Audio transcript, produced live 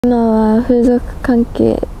今は風俗関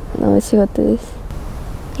係のお仕事です。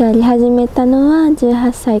やり始めたのは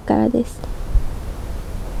18歳からです。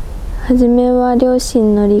初めは両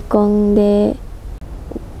親の離婚で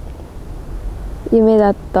夢だ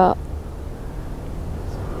った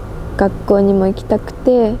学校にも行きたく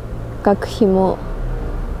て、学費も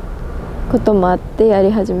こともあってやり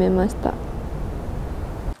始めました。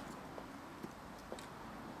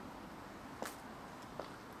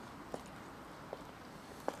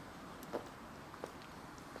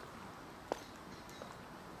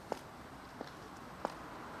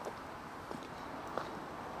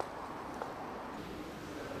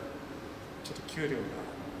ちょっと給料が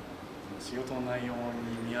仕事の内容に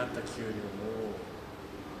見合った給料を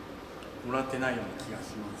もらってないような気が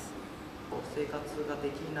します。生活がで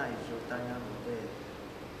きない状態なので、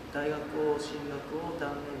大学進学を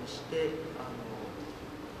断念して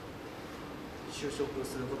就職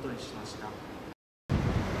することにしました。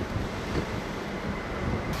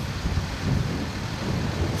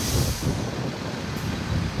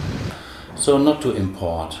So not to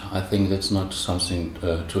import. I think that's not something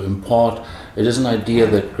to import. It is an idea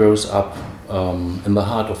that grows up in the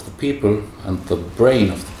heart of the people and the brain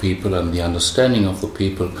of the people and the understanding of the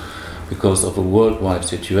people, because of a worldwide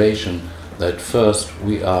situation. That first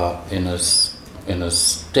we are in a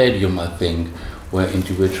stadium, I think, where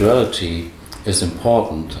individuality is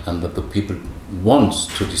important, and that the people wants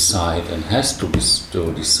to decide and has to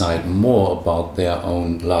decide more about their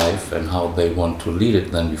own life and how they want to lead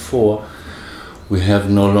it than before. We have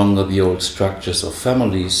no longer the old structures of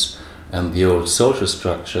families and the old social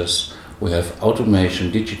structures. We have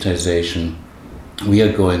automation, digitization. We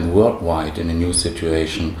are going worldwide in a new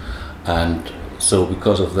situation, and so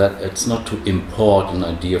because of that, it's not to import an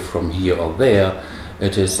idea from here or there.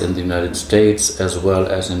 It is in the United States as well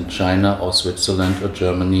as in China or Switzerland or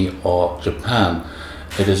Germany or Japan.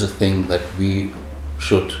 It is a thing that we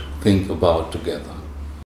should think about together.